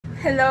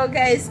Hello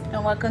guys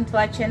and welcome to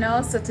our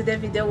channel. So today's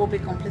video will be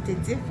completely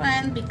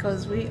different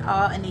because we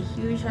are in a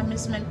huge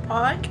amusement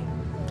park,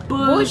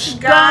 Busch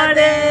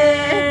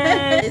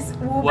Gardens.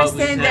 We'll be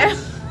staying there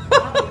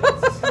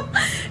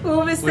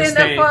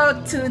for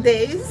 2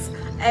 days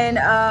and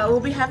we'll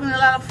be having a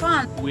lot of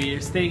fun.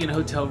 We're staying in a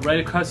hotel right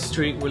across the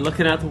street. We're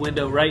looking out the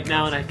window right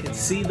now and I can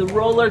see the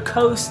roller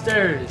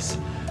coasters.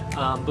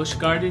 Busch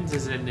Gardens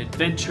is an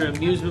adventure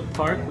amusement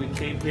park. We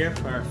came here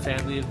for our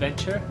family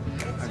adventure,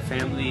 our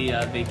family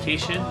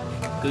vacation,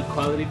 good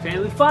quality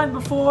family fun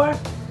before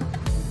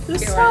the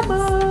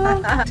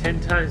summer. 10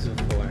 times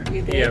before.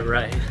 You did? Yeah,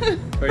 right.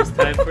 First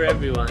time for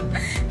everyone.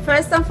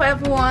 First time for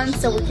everyone,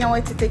 so we can't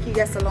wait to take you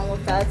guys along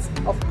with us,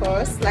 of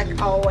course,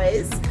 like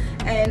always.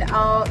 And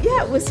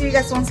yeah, we'll see you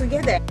guys once we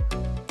get there.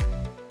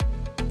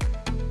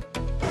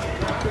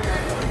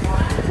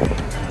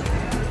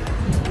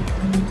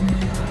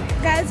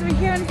 Guys, we're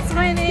here and it's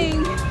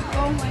raining.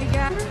 Oh my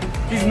god.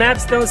 These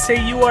maps don't say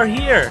you are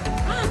here.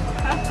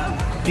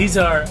 These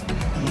are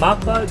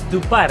Mapa do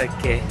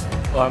Parque,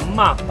 or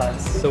mapas.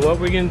 So what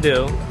we're gonna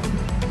do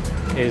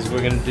is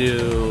we're gonna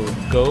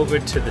go over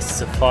to the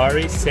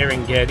safari,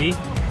 Serengeti,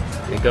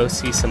 and go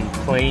see some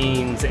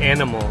plains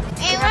animal.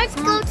 And let's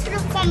go to the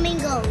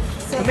flamingos.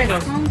 So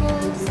there's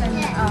Congos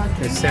and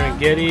there's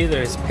Serengeti,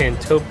 there's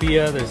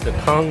Pantopia, there's the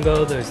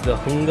Congo, there's the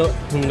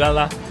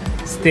Hungala,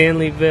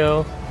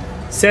 Stanleyville,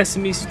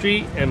 Sesame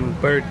Street, and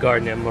Bird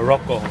Garden in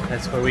Morocco.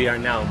 That's where we are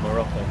now,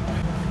 Morocco.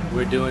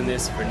 We're doing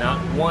this for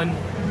not 1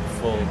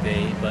 full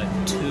day, but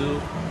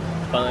 2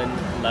 fun,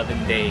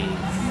 loving days.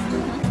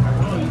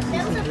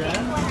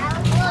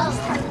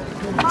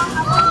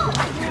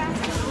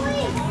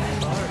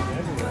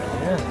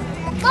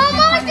 Oh,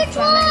 monster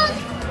truck!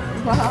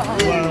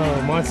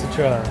 Wow, monster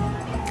truck.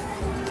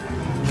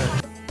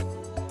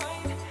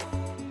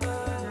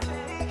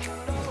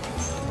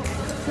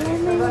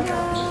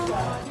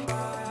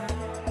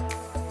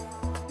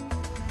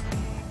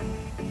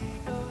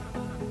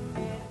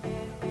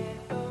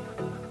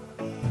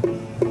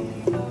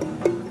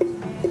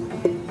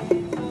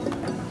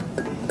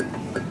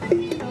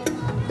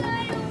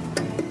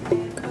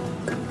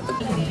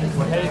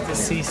 We're headed to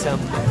see some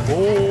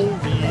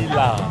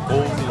gorilla.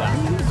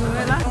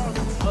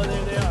 Oh,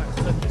 there they are.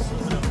 Look, they're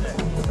swimming over there.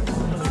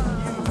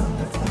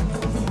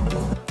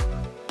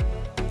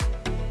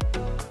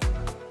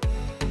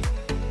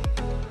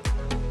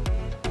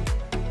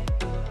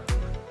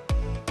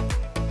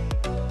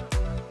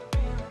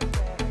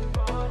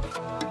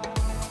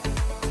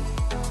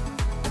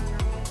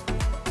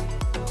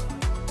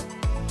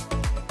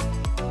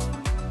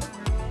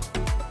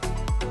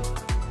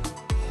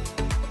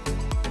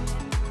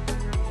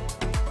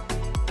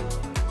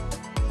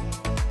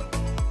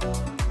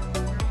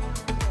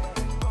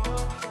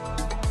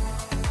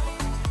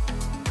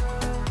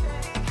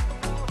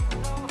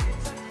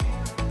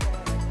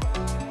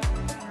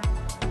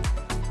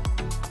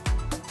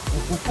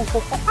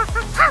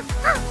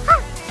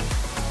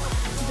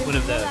 One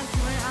of those.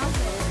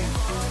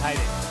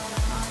 Hiding.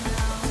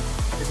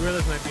 The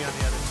gorillas might be on the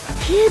other side.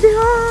 here they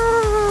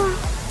are.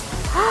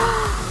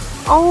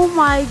 Oh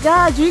my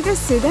god, do you guys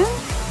see them?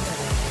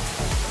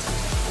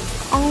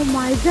 Oh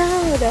my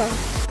god.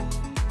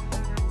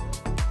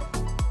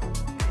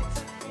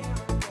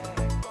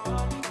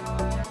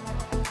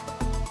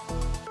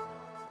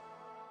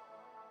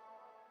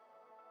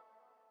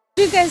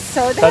 You guys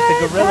saw that? But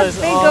the gorilla's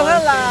big on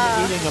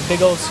gorilla. eating a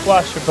big old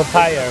squash or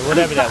papaya or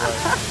whatever that was.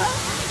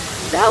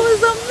 That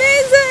was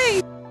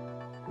amazing.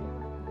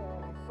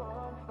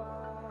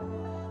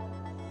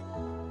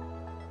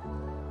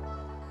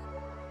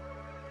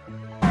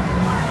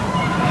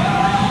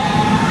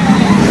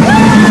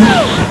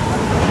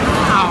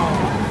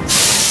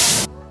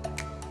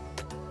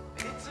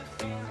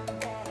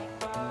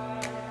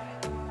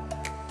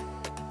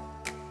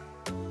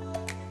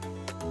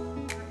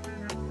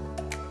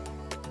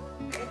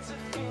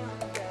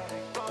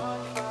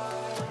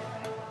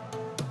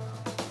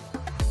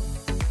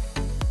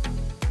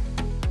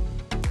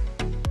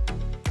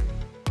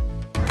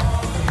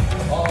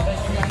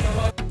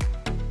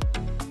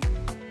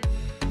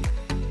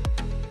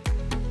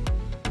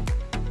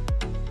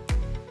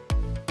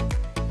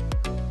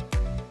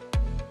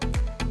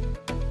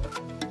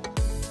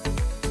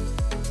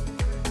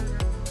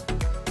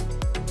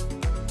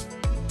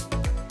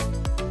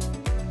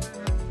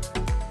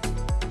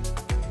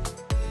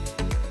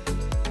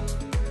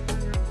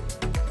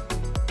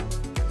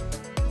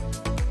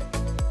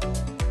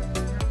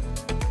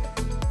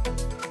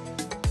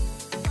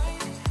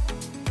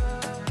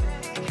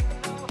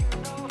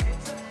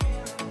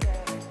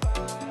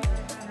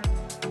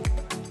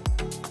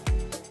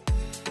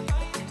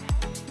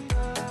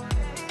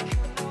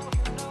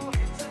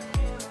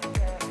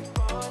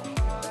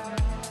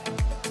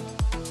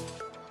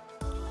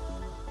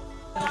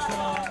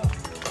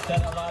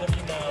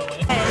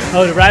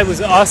 Oh, the ride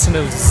was awesome.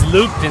 It was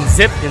looped and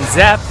zipped and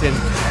zapped, and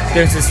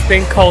there's this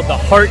thing called the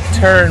heart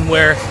turn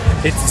where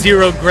it's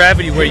zero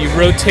gravity, where you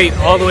rotate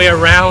all the way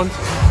around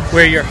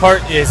where your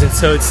heart is, and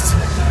so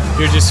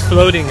you're just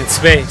floating in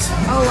space.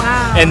 Oh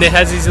wow. And it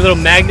has these little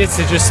magnets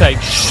that just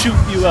like shoot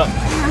you up.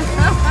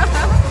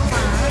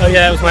 Oh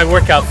yeah, that was my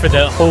workout for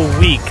the whole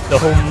week, the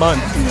whole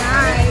month.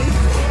 Nice.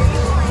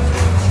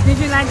 Did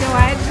you like the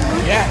ride?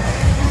 Yeah.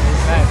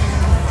 Nice.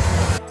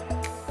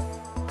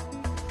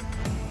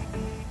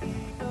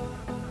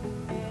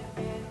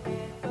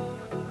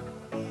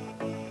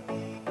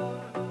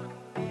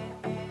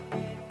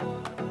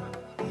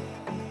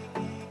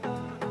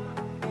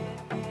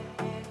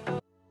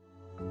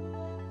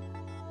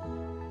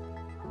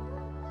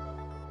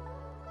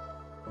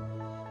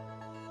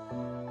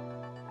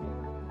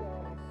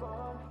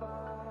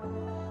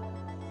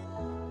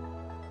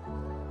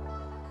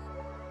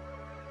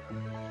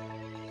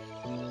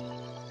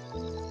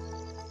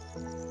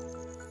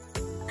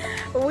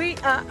 We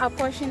are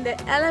approaching the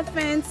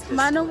elephants.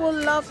 Manu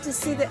would love to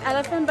see the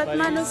elephant, but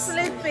Manu's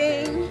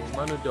sleeping.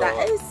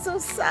 That is so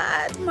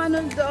sad,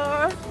 Manu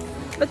door.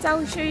 But I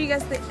will show you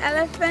guys the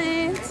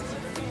elephant.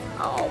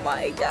 Oh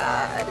my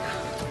god.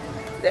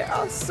 They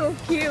are so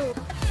cute.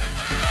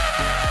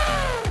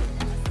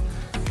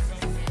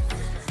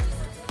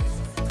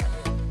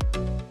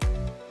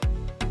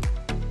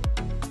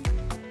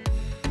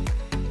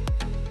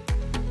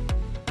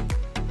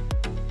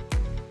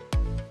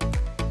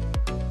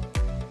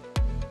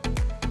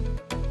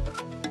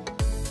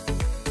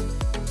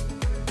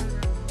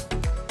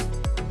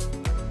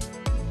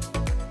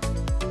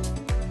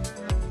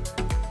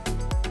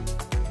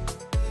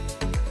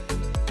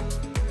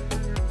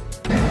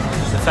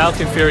 The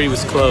Falcon Fury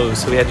was closed,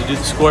 so we had to do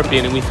the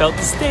Scorpion, and we felt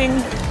the sting.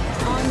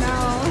 Oh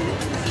no.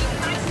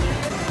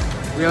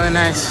 Really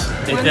nice.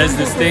 It does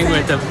this thing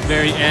where at the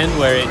very end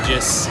where it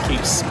just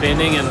keeps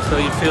spinning until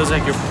it feels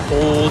like you're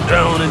pulled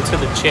down into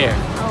the chair.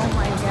 Oh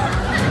my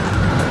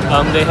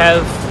god. They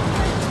have,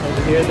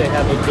 over here they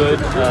have a good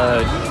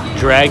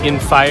Dragon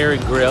Fire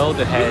grill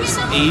that has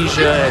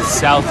Asia, has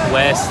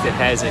Southwest, it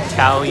has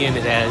Italian,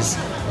 it has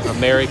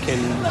American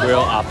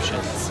grill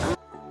options.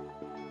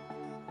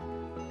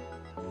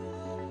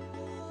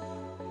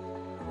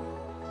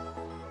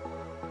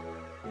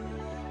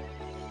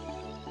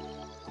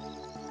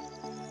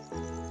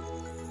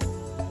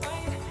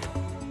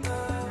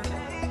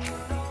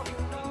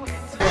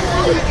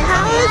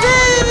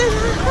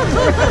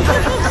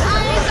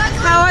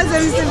 How was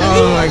it, Mr.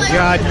 Oh my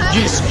god, you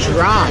just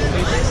dropped.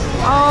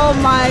 Oh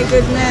my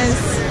goodness.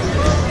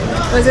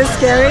 Was it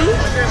scary?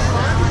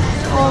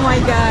 Oh my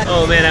god.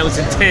 Oh man, that was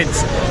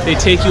intense. They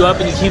take you up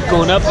and you keep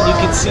going up and you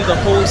can see the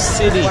whole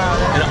city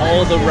and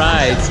all the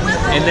rides.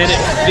 And then it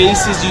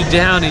faces you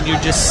down and you're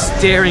just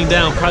staring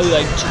down probably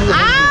like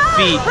 200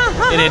 feet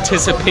in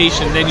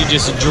anticipation. Then you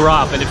just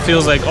drop and it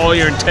feels like all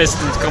your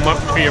intestines come up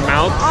through your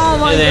mouth. Oh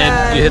my and then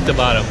god. you hit the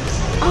bottom.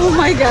 Oh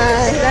my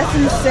god, that's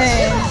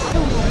insane.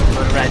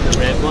 Want to ride the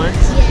red ones?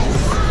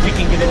 Yes. You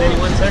can get in any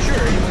one session.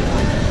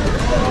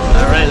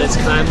 Alright, let's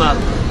climb up.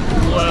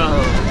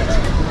 Whoa.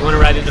 You want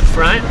to ride in the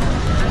front?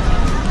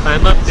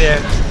 Climb up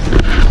there.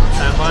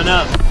 Climb on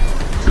up.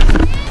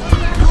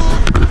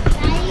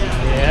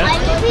 Yeah?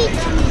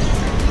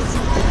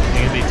 You're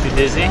going to be too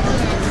dizzy?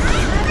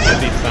 That'll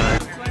be fun.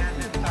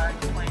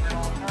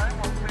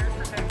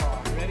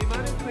 Ready,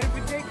 Manu? Clear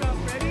for takeoff.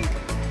 Ready?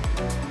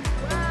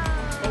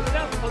 Hold it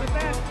up. Hold it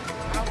back.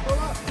 I'll pull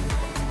up.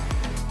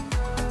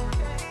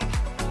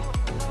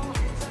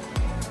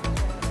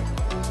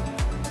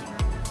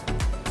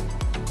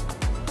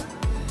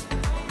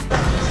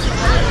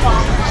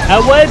 How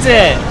was it? Did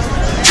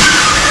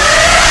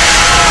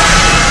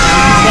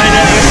you find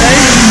out your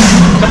place?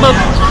 Come on.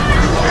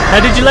 How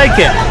did you like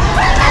it?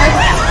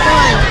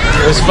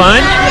 It was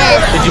fun? Yes.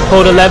 Did you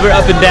pull the lever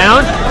up and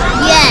down?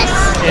 Yes.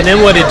 And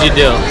then what did you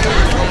do?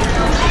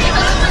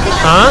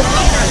 Huh?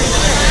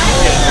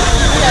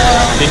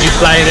 Did you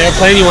fly an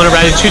airplane? You want to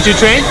ride a choo-choo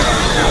train?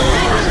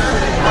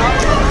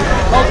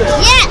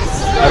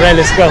 Yes. All right,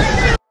 let's go.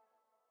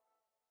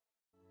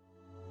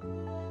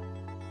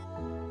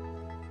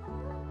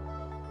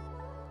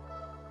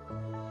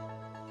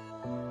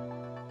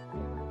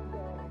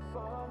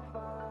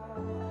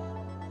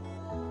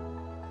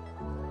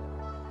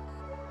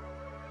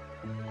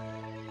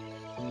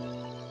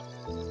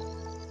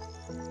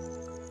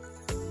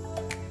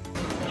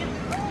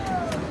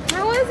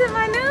 How was it,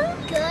 Manu?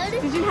 Good.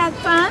 Did you have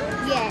fun?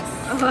 Yes.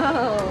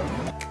 Oh.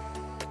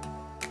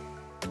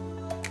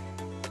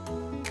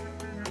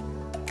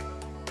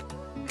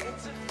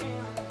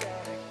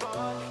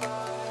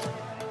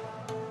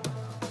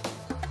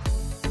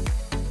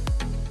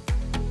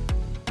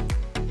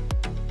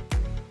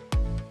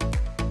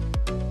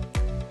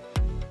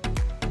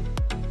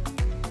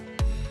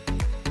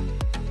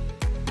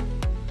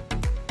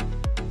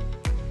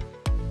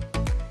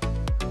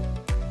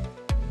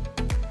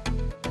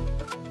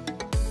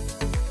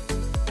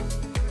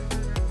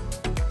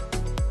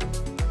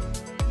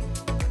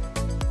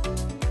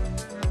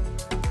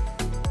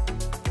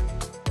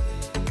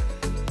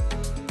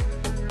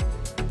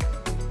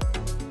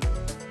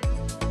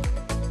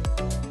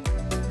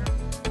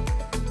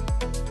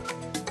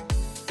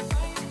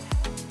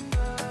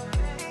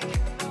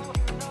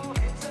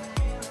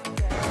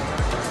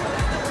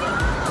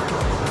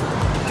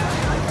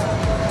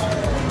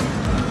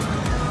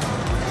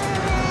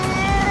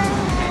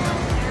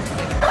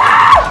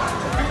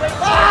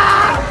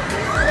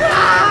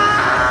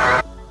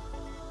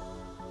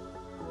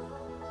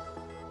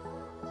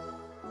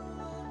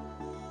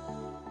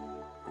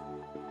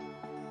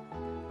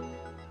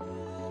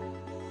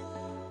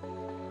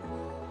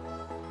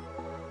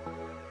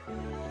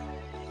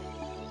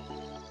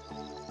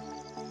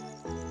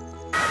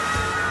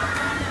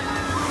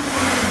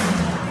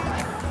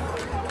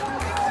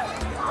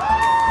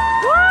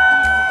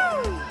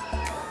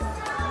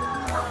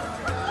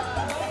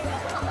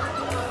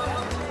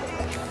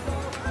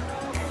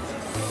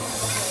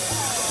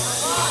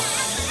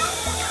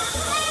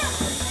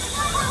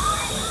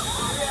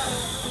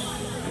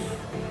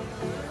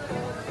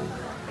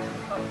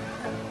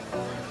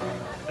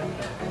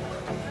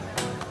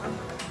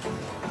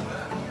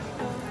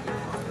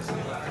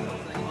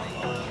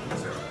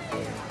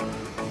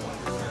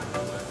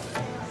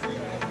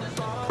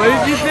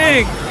 did you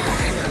think?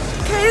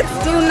 Kids,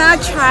 do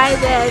not try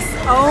this.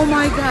 Oh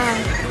my god.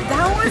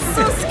 That was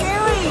so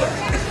scary.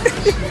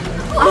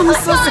 I'm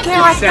so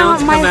scared.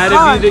 Sounds come out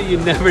of you that you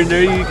never knew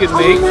you could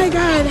make. Oh my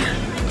god.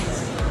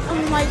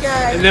 Oh my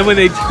god. And then when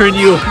they turn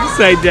you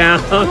upside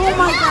down. Oh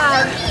my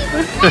god.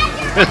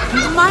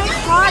 My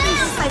heart is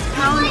just like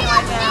pounding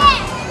right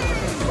now.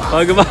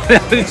 Bugabot,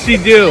 how did she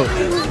do?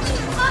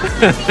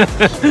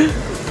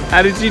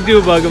 How did she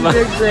do, Bugabot?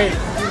 You did great.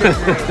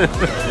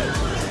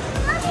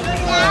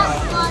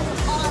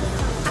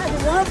 At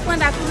one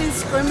point I couldn't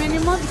scream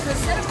anymore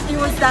because it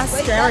was that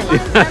scary.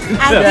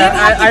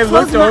 I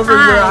looked over,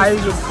 your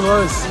eyes were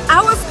closed.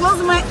 I was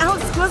closing my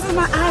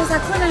eyes. I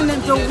couldn't,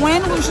 and the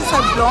wind was just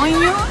like blowing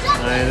you.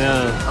 I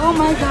know. Oh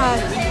my god.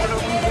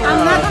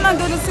 I'm not gonna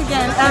do this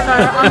again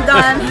ever. I'm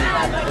done.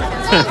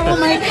 Oh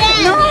my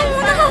god. No.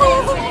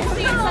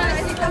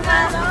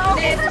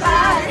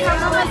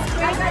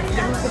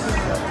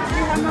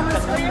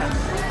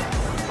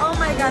 Oh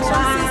my gosh,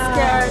 I'm so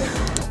scared.